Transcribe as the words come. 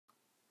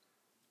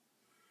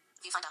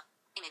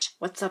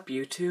What's up,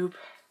 YouTube?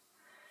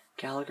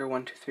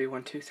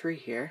 Gallagher123123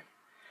 here.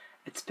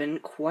 It's been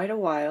quite a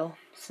while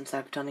since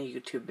I've done a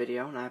YouTube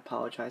video, and I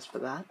apologize for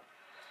that.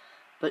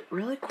 But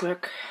really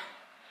quick,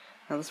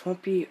 now this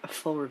won't be a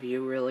full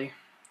review, really,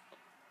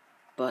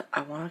 but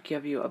I want to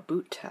give you a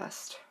boot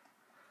test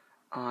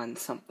on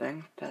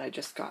something that I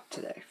just got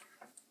today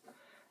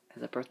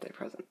as a birthday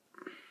present.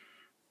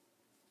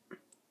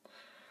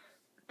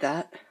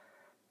 That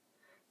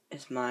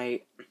is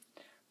my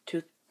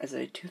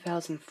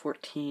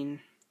 2014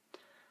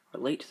 or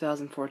late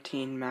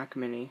 2014 Mac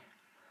Mini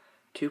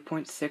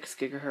 2.6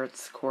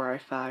 GHz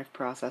Core i5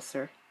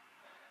 processor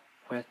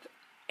with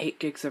 8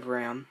 gigs of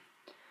RAM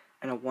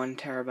and a 1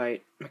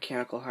 terabyte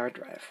mechanical hard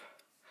drive.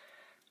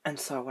 And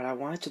so what I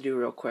wanted to do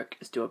real quick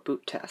is do a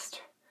boot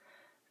test.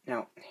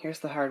 Now, here's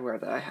the hardware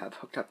that I have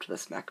hooked up to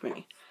this Mac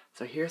Mini.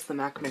 So here's the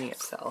Mac Mini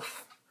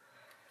itself.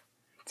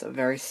 It's a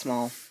very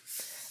small,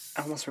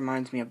 almost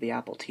reminds me of the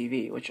Apple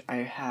TV, which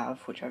I've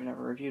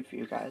never reviewed for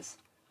you guys.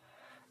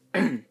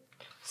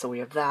 So we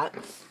have that,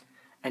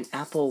 an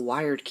Apple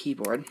wired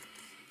keyboard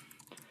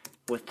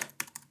with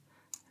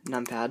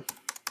numpad,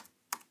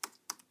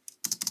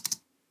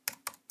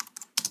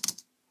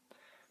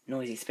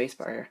 noisy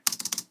spacebar here,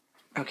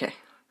 okay,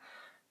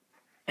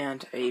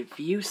 and a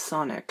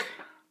ViewSonic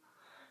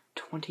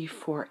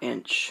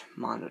 24-inch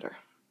monitor,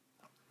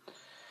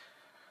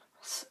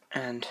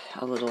 and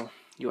a little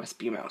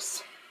USB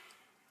mouse.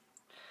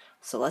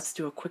 So let's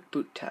do a quick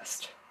boot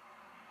test.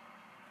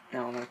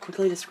 Now I'm going to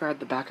quickly describe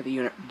the back of the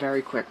unit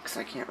very quick, because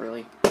I can't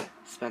really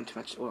spend too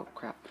much, I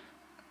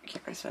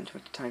can't really spend too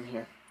much time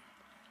here,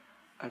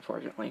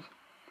 unfortunately.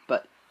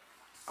 But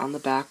on the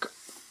back,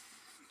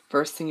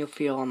 first thing you'll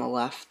feel on the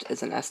left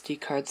is an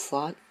SD card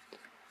slot,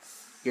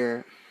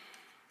 your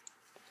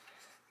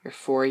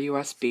 4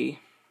 USB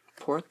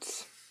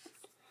ports,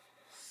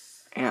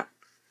 and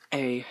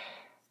I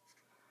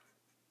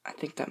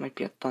think that might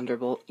be a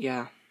Thunderbolt,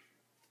 yeah,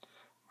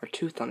 or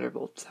 2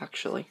 Thunderbolts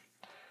actually,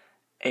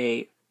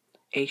 a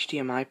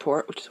HDMI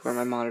port, which is where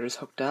my monitor is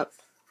hooked up,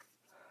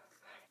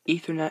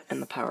 Ethernet,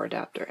 and the power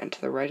adapter, and to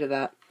the right of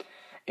that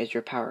is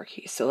your power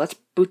key. So let's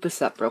boot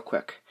this up real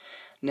quick.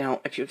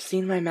 Now, if you've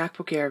seen my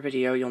MacBook Air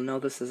video, you'll know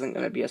this isn't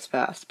going to be as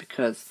fast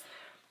because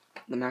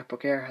the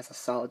MacBook Air has a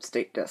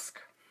solid-state disk.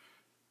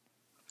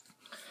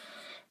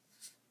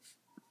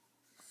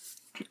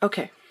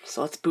 Okay,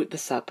 so let's boot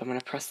this up. I'm going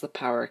to press the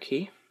power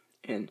key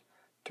in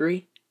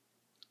 3,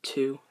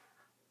 2,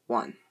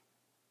 1.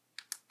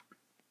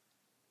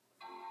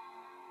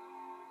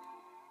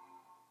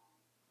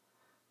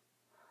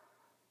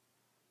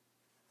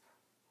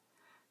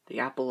 The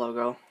Apple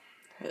logo,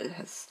 it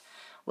has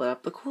lit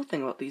up. The cool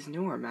thing about these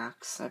newer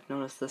Macs, I've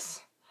noticed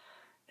this,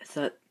 is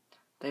that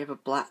they have a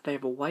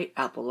white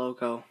Apple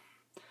logo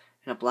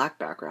and a black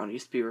background. It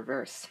used to be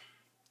reversed,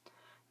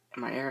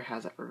 and my Air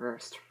has it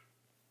reversed.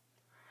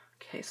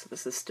 Okay, so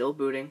this is still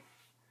booting,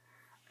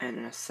 and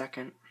in a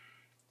second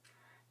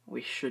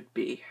we should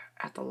be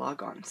at the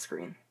logon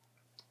screen.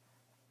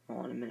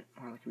 Well, in a minute,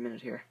 more like a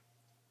minute here.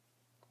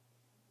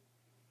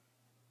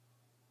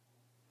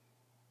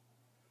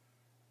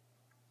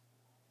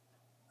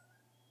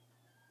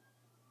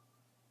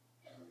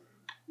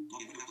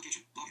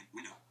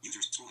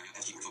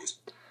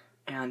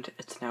 And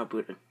it's now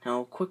booted. Now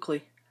I'll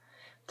quickly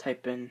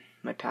type in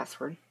my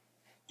password.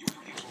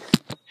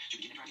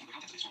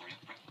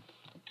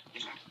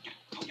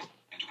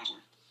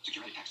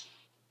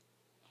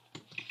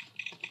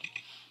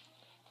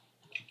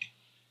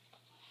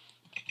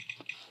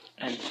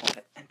 And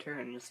hit enter,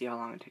 and you'll see how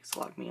long it takes to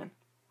log me in.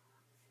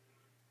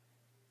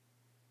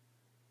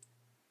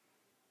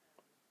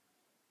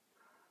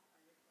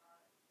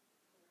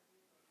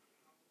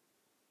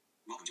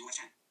 Welcome to OS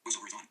 10.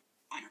 Voiceover is on.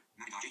 Binder,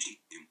 Macintosh HD,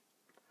 Doom.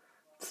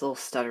 It's a little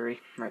stuttery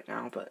right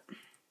now, but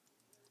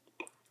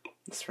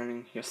it's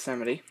running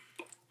Yosemite.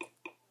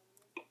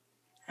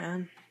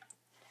 And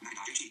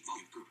Macintosh HD,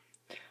 volume group.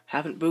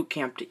 Haven't boot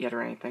camped it yet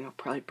or anything. I'll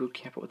probably boot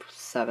camp it with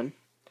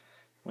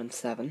Win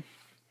 7.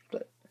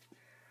 But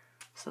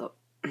so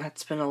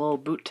that's been a little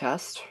boot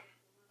test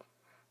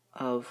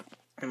of,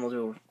 and we'll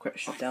do a quick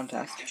shutdown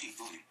test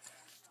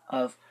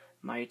of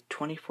my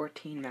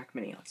 2014 Mac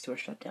Mini. Let's do a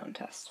shutdown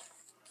test.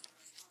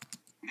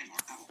 Menu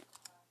bar,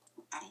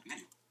 Apple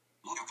menu.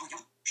 Log out,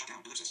 colon,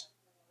 shutdown, ellipsis.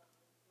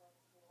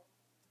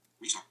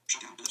 Restart,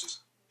 shutdown, ellipsis.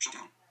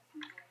 Shutdown.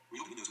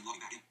 Reopen Windows and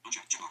logging back in.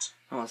 Uncheck, checkbox.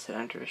 Oh, let's hit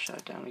enter to shut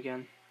it down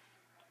again.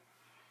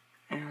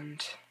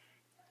 And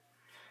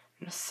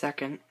in a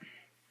second,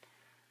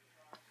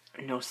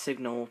 no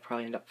signal will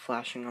probably end up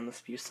flashing on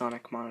this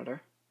ViewSonic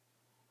monitor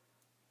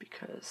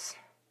because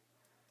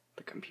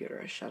the computer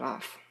is shut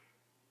off.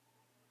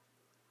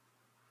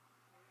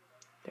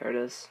 There it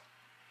is.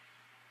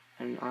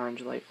 And an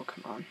orange light will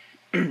come on.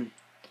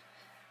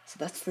 So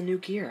that's the new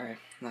gear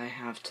that I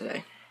have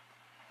today.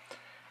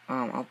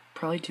 I'll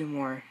probably do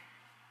more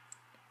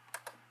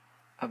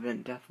of an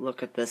in-depth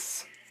look at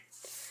this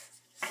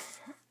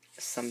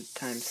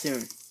sometime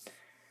soon.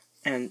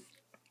 And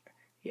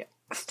yeah,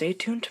 stay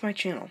tuned to my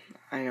channel.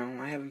 I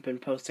know I haven't been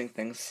posting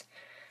things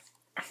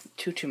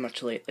too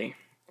much lately.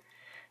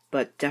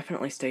 But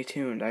definitely stay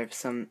tuned. I have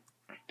some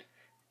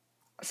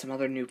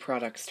other new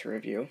products to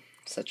review,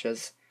 such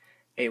as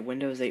a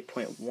Windows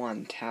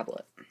 8.1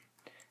 tablet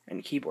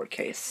and keyboard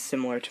case,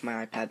 similar to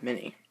my iPad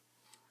mini.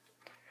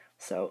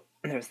 So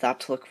there's that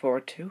to look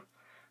forward to,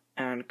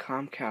 and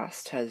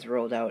Comcast has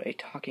rolled out a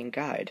talking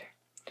guide,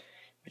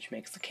 which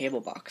makes the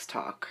cable box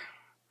talk.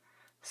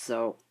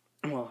 So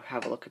we'll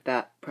have a look at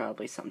that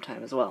probably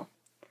sometime as well.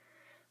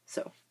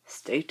 So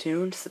stay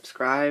tuned,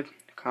 subscribe,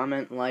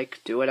 comment, like,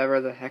 do whatever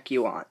the heck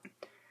you want.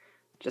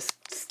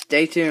 Just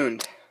stay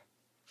tuned.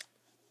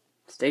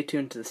 Stay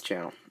tuned to this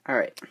channel.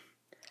 Alright.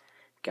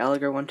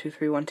 Gallagher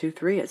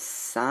 123123 is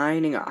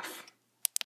signing off.